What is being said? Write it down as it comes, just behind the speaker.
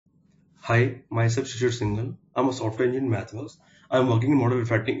Hi, myself Shishir Singhal. I'm a software engineer in MathWorks. I'm working in model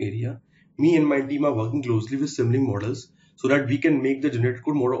refactoring area. Me and my team are working closely with Simulink models so that we can make the generated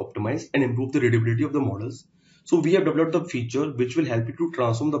code more optimized and improve the readability of the models. So we have developed a feature which will help you to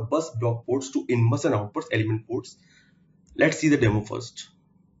transform the bus block ports to inbus and outbus element ports. Let's see the demo first.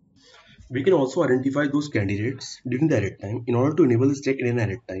 We can also identify those candidates during the edit time. In order to enable this check in an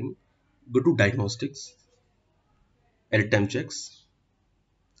edit time, go to Diagnostics, Edit Time Checks,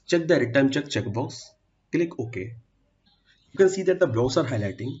 check the Edit Time Check checkbox, click OK. You can see that the blocks are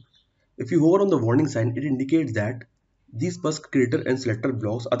highlighting. If you hover on the warning sign, it indicates that these bus creator and selector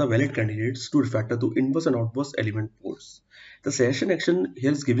blocks are the valid candidates to refactor to inbus and outbus element ports. The session action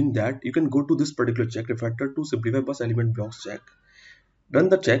here is giving that you can go to this particular check refactor to simplify bus element blocks check. Run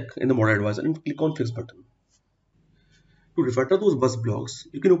the check in the model advisor and click on fix button. To refactor those bus blocks,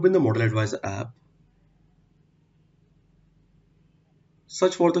 you can open the model advisor app,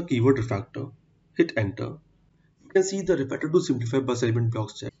 search for the keyword refactor, hit enter. You can see the refactor to simplify bus element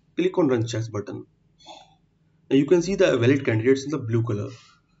blocks check. Click on run checks button. Now you can see the valid candidates in the blue color.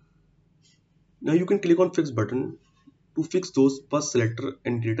 Now you can click on fix button to fix those bus selector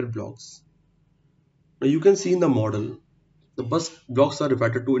and creator blocks. Now you can see in the model, the bus blocks are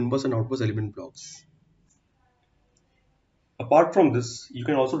refactored to inbus and outbus element blocks. Apart from this, you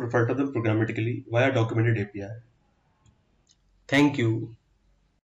can also refactor them programmatically via documented API. Thank you.